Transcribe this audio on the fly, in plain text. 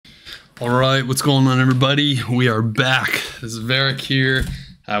All right, what's going on, everybody? We are back. This is Varric here.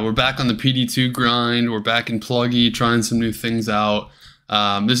 We're back on the PD2 grind. We're back in Pluggy, trying some new things out.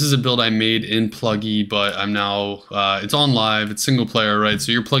 This is a build I made in Pluggy, but I'm now, it's on live, it's single player, right?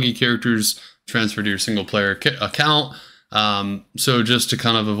 So your Pluggy characters transfer to your single player account. So just to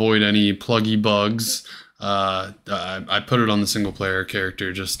kind of avoid any Pluggy bugs, I put it on the single player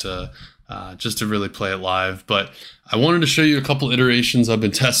character just to really play it live. But I wanted to show you a couple iterations I've been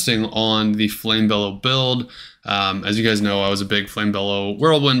testing on the Flamebellow build. As you guys know, I was a big Flamebellow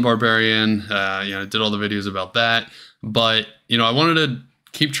Whirlwind Barbarian. Did all the videos about that. But, I wanted to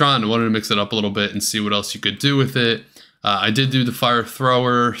keep trying. I wanted to mix it up a little bit and see what else you could do with it. I did do the fire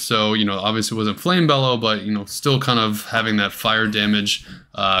thrower, so, obviously it wasn't Flamebellow, but, still kind of having that fire damage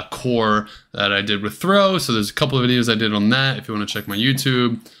core that I did with throw. So there's a couple of videos I did on that if you want to check my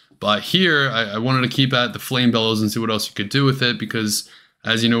YouTube. But here, I wanted to keep at the Flamebellows and see what else you could do with it, because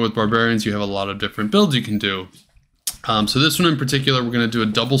as you know, with Barbarians, you have a lot of different builds you can do. So this one in particular, we're going to do a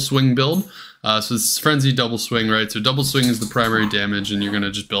double swing build. So this is Frenzy double swing, right? So double swing is the primary damage, and you're going to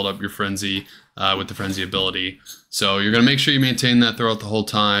just build up your Frenzy with the Frenzy ability. So you're going to make sure you maintain that throughout the whole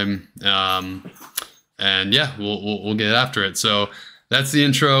time. And yeah, we'll get after it. So that's the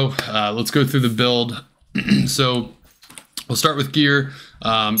intro. Let's go through the build. So we'll start with gear.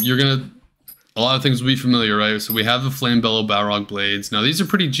 A lot of things will be familiar, right? So we have the Flamebellow Balrog blades. Now these are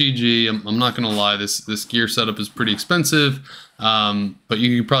pretty GG. I'm not gonna lie, this gear setup is pretty expensive, but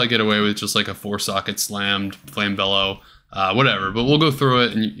you can probably get away with just like a 4-socket slammed Flamebellow, whatever. But we'll go through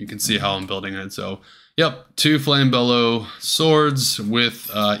it and you can see how I'm building it. So, yep, 2 Flamebellow swords with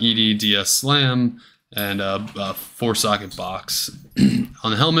ED DS slam and a 4-socket box.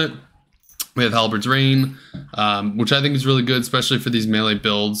 On the helmet, we have Halberd's Rain, which I think is really good, especially for these melee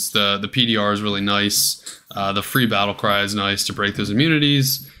builds. The PDR is really nice. The free battle cry is nice to break those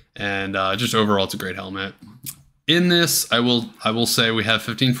immunities, and just overall, it's a great helmet. In this, I will say we have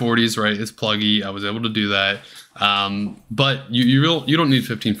 1540s, right? It's Pluggy. I was able to do that, but you don't need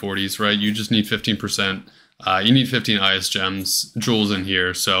 1540s, right? You just need 15%. You need 15 IS gems, jewels in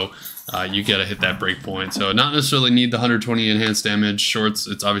here, so you gotta hit that breakpoint. So not necessarily need the 120 enhanced damage. Shorts,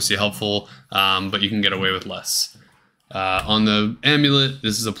 it's obviously helpful, but you can get away with less. On the amulet,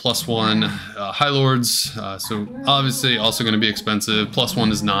 this is a +1 High Lords, so obviously also going to be expensive.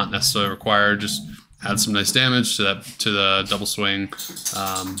 +1 is not necessarily required. Just add some nice damage to the double swing.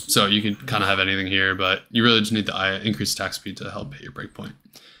 So you can kind of have anything here, but you really just need the increased attack speed to help hit your breakpoint.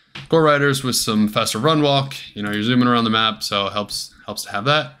 Gore Riders with some faster run walk. You're zooming around the map, so it helps to have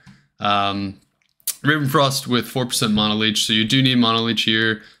that. Ravenfrost with 4% Mono Leech, so you do need Mono Leech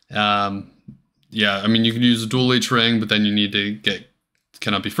here. Yeah, I mean, you can use a dual Leech Ring, but then you need to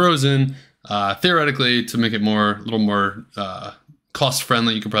cannot be frozen. Theoretically, to make it a little more cost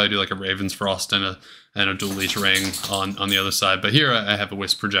friendly, you could probably do like a Raven's Frost and a dual Leech Ring on the other side. But here I have a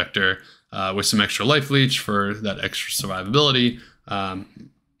Wisp Projector with some extra Life Leech for that extra survivability.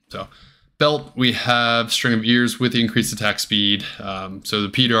 So belt, we have String of Ears with the increased attack speed. So the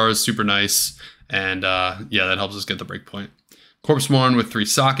PDR is super nice, and yeah, that helps us get the breakpoint. Corpse Mourn with 3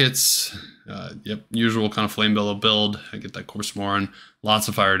 sockets. Yep, usual kind of Flamebellow build. I get that Corpse Mourn, lots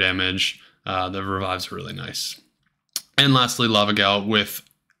of fire damage. The revives are really nice. And lastly, Lava Gout with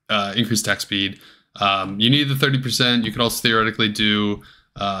increased attack speed. You need the 30%. You could also theoretically do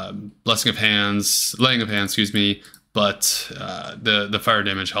Laying of Hands, excuse me. But the fire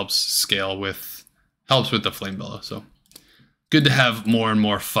damage helps with the Flamebellow. So good to have more and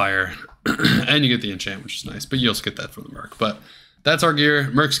more fire. And you get the enchant, which is nice, but you also get that from the Merc. But that's our gear.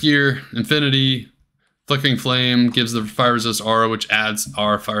 Merc's gear, Infinity, Flickering Flame gives the fire resist aura, which adds to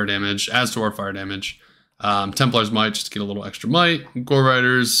our fire damage. Templar's Might, just to get a little extra might. Gore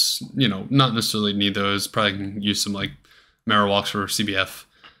Riders, not necessarily need those. Probably can use some like Marowaks for CBF.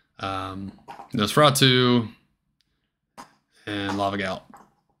 Nosferatu, and Lava Gout.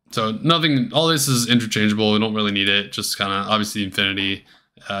 So nothing, all this is interchangeable. We don't really need it. Just kind of, obviously, Infinity,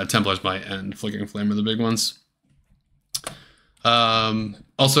 Templar's Might, and Flickering Flame are the big ones.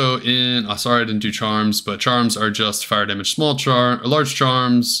 Also sorry I didn't do charms, but charms are just fire damage large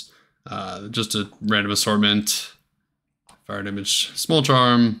charms, just a random assortment. Fire damage small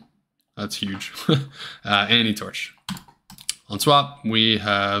charm, that's huge. Anti-torch. On swap, we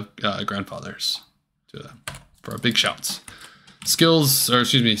have Grandfathers for our big shouts. Stats,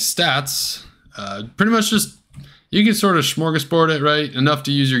 pretty much just, you can sort of smorgasbord it, right? Enough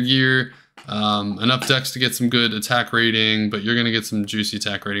to use your gear, enough dex to get some good attack rating, but you're going to get some juicy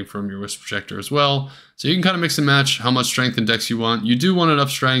attack rating from your Wisp Projector as well. So you can kind of mix and match how much strength and dex you want. You do want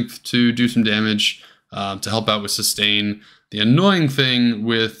enough strength to do some damage, to help out with sustain. The annoying thing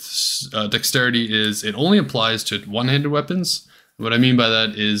with dexterity is it only applies to one-handed weapons. What I mean by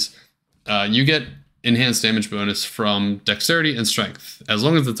that is you get enhanced damage bonus from dexterity and strength, as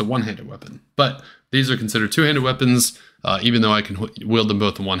long as it's a one-handed weapon. But these are considered two-handed weapons, even though I can wield them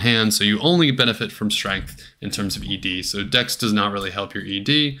both in one hand, so you only benefit from strength in terms of ED. So dex does not really help your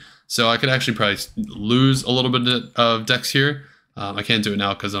ED, so I could actually probably lose a little bit of dex here. I can't do it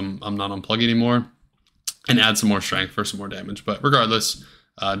now because I'm not on plug anymore, and add some more strength for some more damage. But regardless,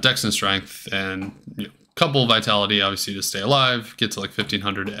 dex and strength, and couple vitality, obviously, to stay alive, get to like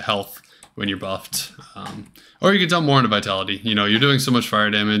 1500 health when you're buffed. Or you can dump more into vitality. You're doing so much fire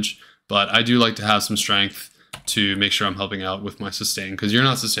damage, but I do like to have some strength to make sure I'm helping out with my sustain, because you're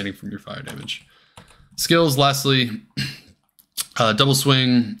not sustaining from your fire damage. Skills, lastly, double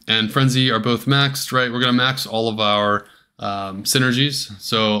swing and frenzy are both maxed, right? We're going to max all of our synergies.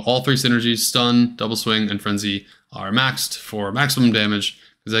 So all 3 synergies, stun, double swing, and frenzy, are maxed for maximum damage.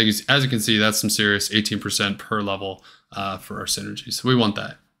 Because as you can see, that's some serious 18% per level for our synergy. So we want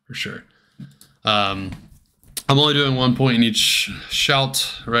that for sure. I'm only doing 1 point in each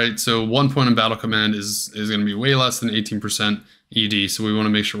shout, right? So 1 point in battle command is going to be way less than 18% ED. So we want to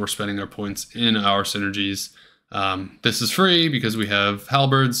make sure we're spending our points in our synergies. This is free because we have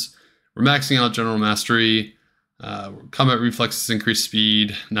halberds. We're maxing out general mastery. Combat reflexes increase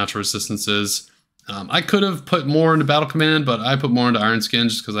speed, natural resistances. I could have put more into battle command, but I put more into iron skin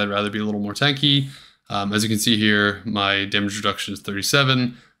just because I'd rather be a little more tanky. As you can see here, my damage reduction is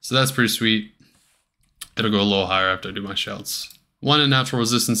 37, so that's pretty sweet. It'll go a little higher after I do my shouts. 1 in natural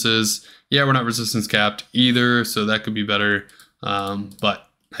resistances. Yeah, we're not resistance capped either, so that could be better. But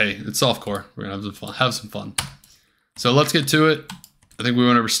hey, it's softcore. We're gonna have some fun. So let's get to it. I think we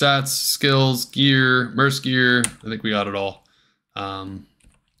went over stats, skills, gear, merc gear. I think we got it all.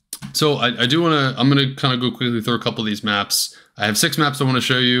 So I'm gonna kind of go quickly through a couple of these maps. I have 6 maps I want to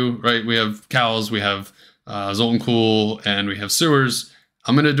show you, right? We have cows, we have Zoltun Kulle, and we have sewers.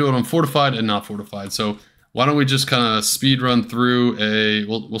 I'm gonna do it on fortified and not fortified. So why don't we just kind of speed run through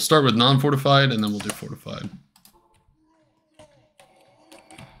we'll start with non-fortified and then we'll do fortified.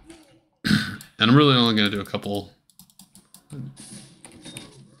 And I'm really only gonna do a couple.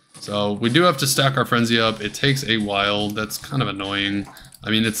 So we do have to stack our frenzy up. It takes a while. That's kind of annoying. I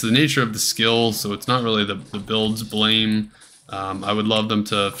mean, it's the nature of the skill, so it's not really the build's blame. I would love them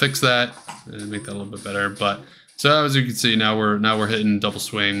to fix that and make that a little bit better. But so as you can see, now we're hitting double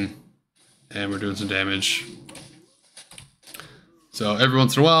swing, and we're doing some damage. So every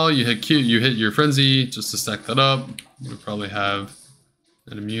once in a while, you hit your frenzy just to stack that up. You probably have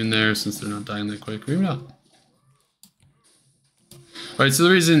an immune there since they're not dying that quick. Maybe not. Right, so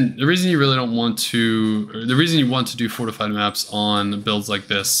the reason you really don't want to, or the reason you want to do fortified maps on builds like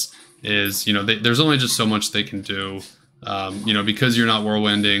this is, there's only just so much they can do. Because you're not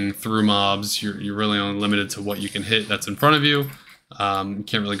whirlwinding through mobs, you're really only limited to what you can hit that's in front of you. You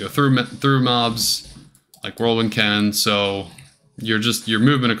can't really go through mobs like whirlwind can, so your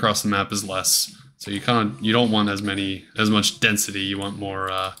movement across the map is less. So you don't want as much density. You want more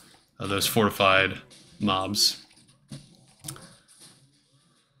of those fortified mobs.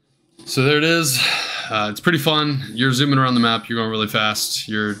 So there it is. It's pretty fun. You're zooming around the map. You're going really fast.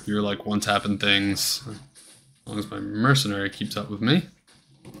 You're like one-tapping things. As long as my mercenary keeps up with me.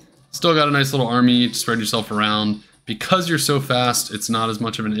 Still got a nice little army to spread yourself around. Because you're so fast, it's not as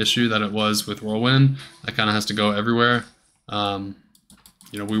much of an issue that it was with Whirlwind. That kind of has to go everywhere.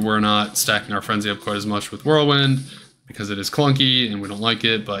 We were not stacking our frenzy up quite as much with Whirlwind because it is clunky and we don't like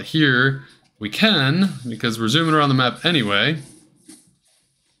it. But here we can, because we're zooming around the map anyway.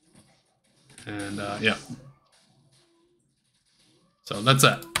 And yeah. So that's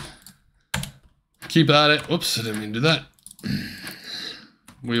that. Keep at it. Whoops, I didn't mean to do that.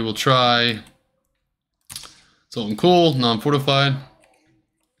 We will try Zoltun Kulle, non-fortified.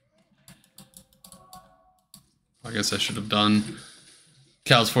 I guess I should have done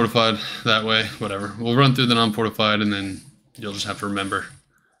cows fortified that way. Whatever. We'll run through the non-fortified and then you'll just have to remember.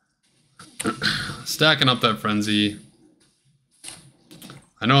 Stacking up that frenzy.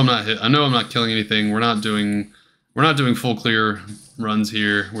 I know I'm not killing anything. We're not doing full clear runs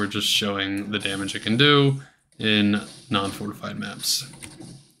here. We're just showing the damage it can do in non-fortified maps.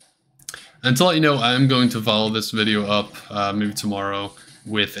 And to let you know, I'm going to follow this video up maybe tomorrow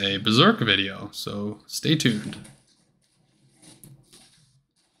with a Berserk video, so stay tuned.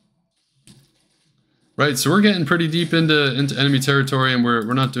 Right, so we're getting pretty deep into enemy territory, and we're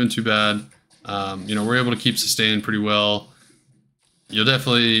not doing too bad. We're able to keep sustain pretty well. You'll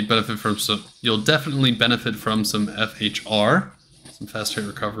definitely benefit from some FHR, some fast rate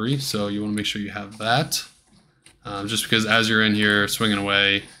recovery. So you want to make sure you have that. just because as you're in here swinging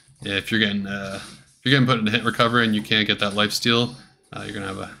away, if you're getting put into hit recovery and you can't get that life steal, you're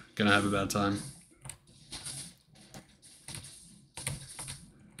gonna have a bad time.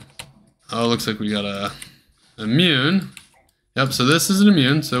 Oh, looks like we got a immune. Yep, so this is an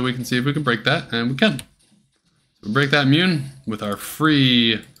immune, so we can see if we can break that, and we can. So we break that immune with our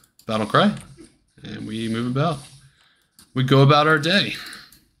free battle cry, and we move about. We go about our day.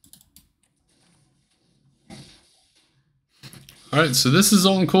 Alright, so this is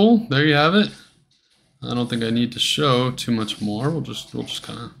Zoltun Kulle. There you have it. I don't think I need to show too much more. We'll just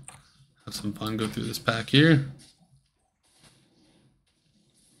kind of have some fun, go through this pack here.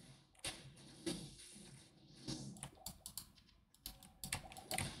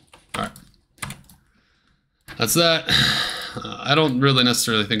 Alright. That's that. I don't really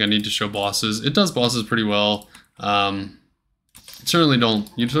necessarily think I need to show bosses. It does bosses pretty well. You certainly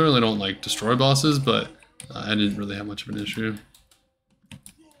don't like destroy bosses, but I didn't really have much of an issue.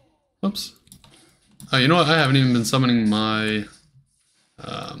 Oops. Oh, you know what? I haven't even been summoning my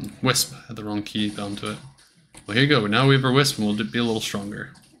Wisp. I had the wrong key bound to it. Well, here you go. Now we have our Wisp and we'll be a little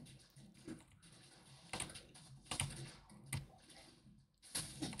stronger.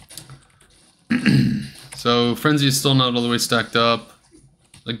 So, Frenzy is still not all the way stacked up.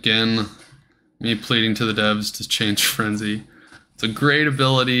 Again, me pleading to the devs to change Frenzy. It's a great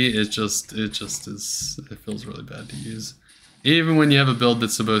ability, it feels really bad to use. Even when you have a build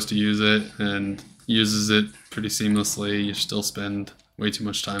that's supposed to use it and uses it pretty seamlessly, you still spend way too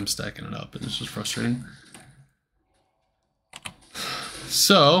much time stacking it up, and it's just frustrating.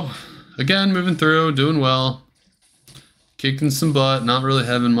 So, again, moving through, doing well. Kicking some butt, not really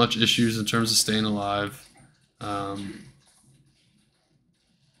having much issues in terms of staying alive.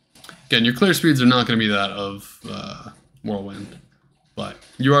 Again, your clear speeds are not going to be that of Whirlwind, but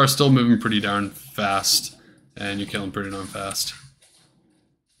you are still moving pretty darn fast, and you're killing pretty darn fast.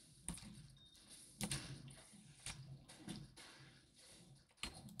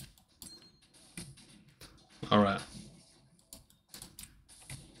 Alright.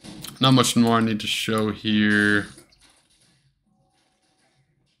 Not much more I need to show here.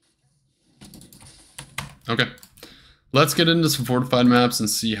 Okay, let's get into some fortified maps and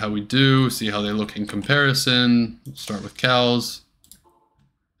see how we do, see how they look in comparison. We'll start with cows.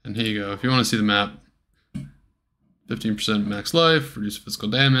 And here you go. If you want to see the map, 15% max life, reduce physical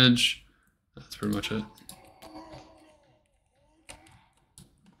damage. That's pretty much it.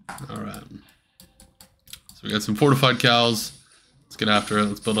 Alright. So we got some fortified cows. Let's get after it.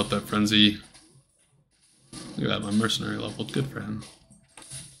 Let's build up that frenzy. Look at that, my mercenary level. Good for him.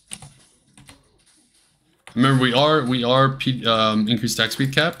 Remember, we are increased attack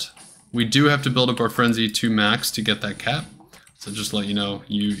speed capped. We do have to build up our frenzy to max to get that cap. So just to let you know,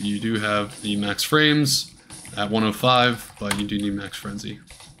 you do have the max frames at 105, but you do need max frenzy.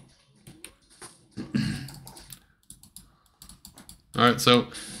 Alright, so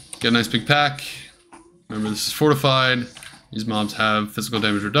get a nice big pack. Remember, this is fortified. These mobs have physical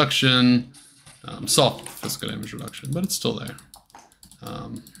damage reduction, soft physical damage reduction, but it's still there.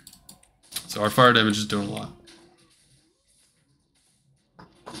 So our fire damage is doing a lot.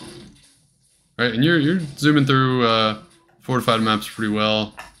 Alright, and you're zooming through fortified maps pretty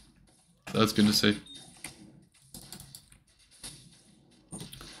well. So that's good to see.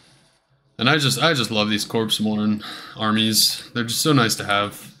 And I just love these corpse mourn armies. They're just so nice to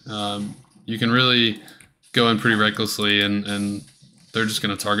have. You can really go in pretty recklessly, and they're just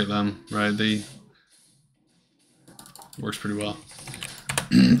going to target them, right? Works pretty well.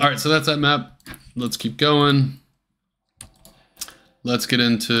 Alright, so that's that map. Let's keep going. Let's get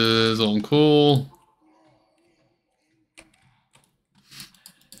into Zoltun Kulle.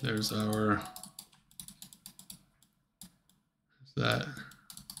 There's our... that.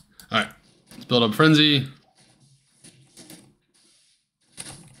 Alright, let's build up Frenzy.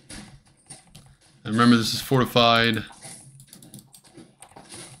 And remember, this is fortified.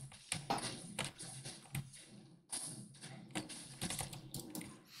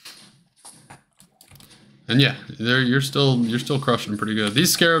 And yeah, you're still crushing pretty good.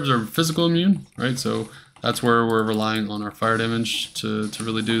 These scarabs are physical immune, right? So that's where we're relying on our fire damage to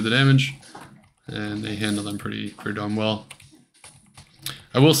really do the damage, and they handle them pretty darn well.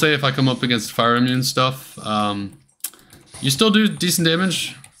 I will say, if I come up against fire immune stuff, you still do decent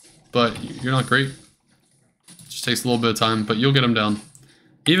damage, but you're not great. It just takes a little bit of time, but you'll get them down.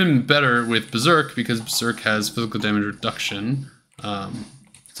 Even better with Berserk, because Berserk has physical damage reduction,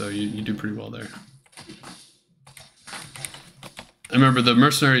 so you do pretty well there. I remember the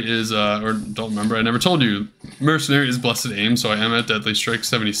Mercenary is, or don't remember, I never told you, Mercenary is Blessed Aim, so I am at Deadly Strike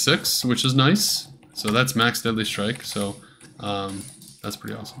 76, which is nice. So that's max deadly strike, so that's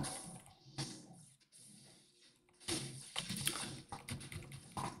pretty awesome.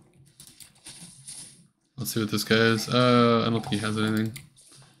 Let's see what this guy is. I don't think he has anything.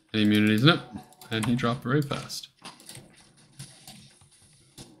 Any immunities? Nope. And he dropped very fast.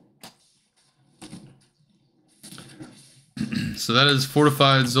 So that is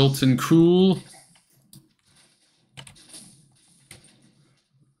Fortified Zoltun Kulle.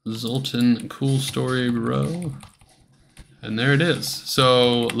 Zoltun Kulle story, bro. And there it is.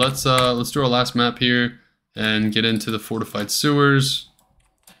 So let's do our last map here and get into the Fortified Sewers.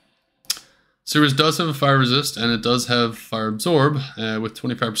 Sewers does have a fire resist, and it does have fire absorb with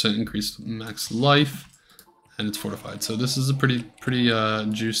 25% increased max life, and it's fortified. So this is a pretty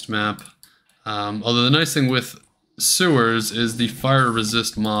juiced map. Although the nice thing with Sewers is the fire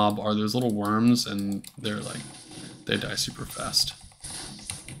resist mob are those little worms, and they're like, they die super fast.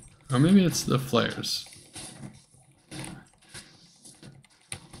 Or maybe it's the flares.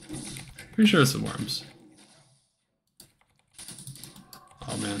 Pretty sure it's the worms.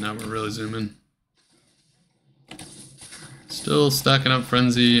 Oh man, now we're really zooming. Still stacking up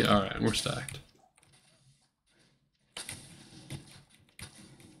frenzy. Alright, we're stacked.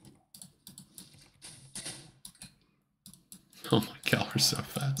 Oh my god, we're so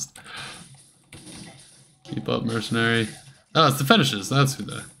fast. Keep up, Mercenary. Oh, it's the fetishes. That's who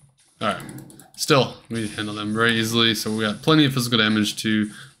the... Alright. Still, we handle them very easily, so we got plenty of physical damage to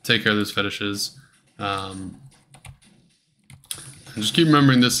take care of those fetishes. And just keep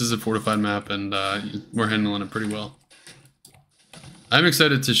remembering this is a fortified map, and we're handling it pretty well. I'm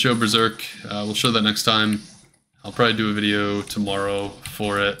excited to show Berserk. We'll show that next time. I'll probably do a video tomorrow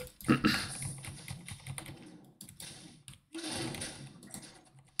for it. I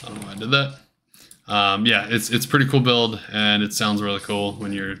don't know why I did that. Yeah, it's pretty cool build, and it sounds really cool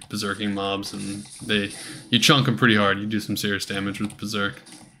when you're berserking mobs, and you chunk them pretty hard. You do some serious damage with Berserk.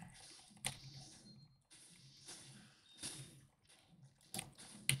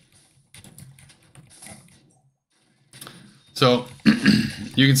 So,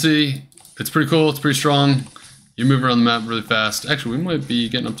 you can see, it's pretty cool, it's pretty strong. You move around the map really fast. Actually, we might be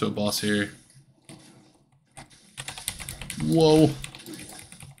getting up to a boss here. Whoa.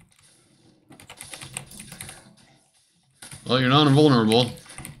 Well, you're not invulnerable.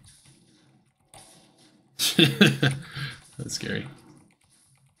 That's scary.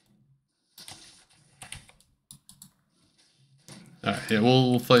 Alright, yeah,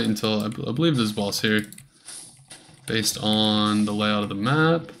 we'll fight until, I believe there's a boss here. Based on the layout of the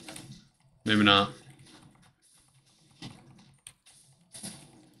map. Maybe not.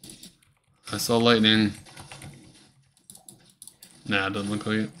 I saw lightning. Nah, it doesn't look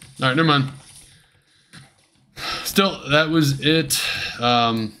like it. Alright, never mind. Still, that was it.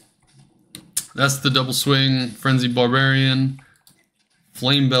 That's the double swing Frenzy Barbarian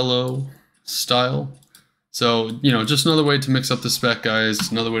Flamebellow style. So, you know, just another way to mix up the spec,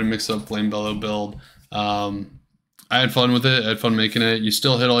 guys. Another way to mix up Flamebellow build. I had fun with it. I had fun making it. You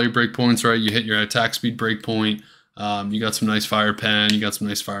still hit all your breakpoints, right? You hit your attack speed breakpoint. You got some nice fire pen. You got some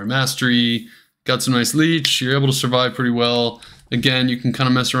nice fire mastery. Got some nice leech. You're able to survive pretty well. Again, you can kind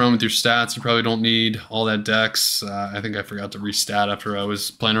of mess around with your stats. You probably don't need all that dex. I think I forgot to restat after I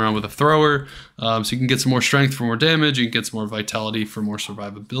was playing around with a thrower. So you can get some more strength for more damage. You can get some more vitality for more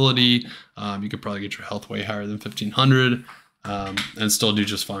survivability. You could probably get your health way higher than 1500 and still do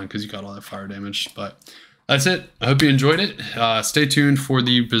just fine because you got all that fire damage. But that's it. I hope you enjoyed it. Stay tuned for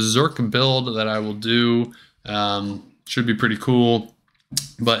the Berserk build that I will do. Should be pretty cool.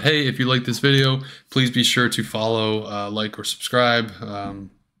 But hey, if you like this video, please be sure to follow, like, or subscribe. I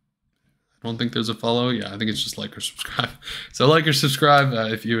don't think there's a follow. Yeah, I think it's just like or subscribe. So like or subscribe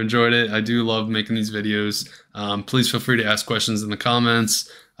if you enjoyed it. I do love making these videos. Please feel free to ask questions in the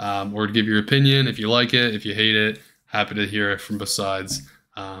comments or to give your opinion if you like it, if you hate it. Happy to hear it from both sides.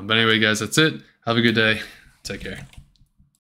 But anyway, guys, that's it. Have a good day. Take care.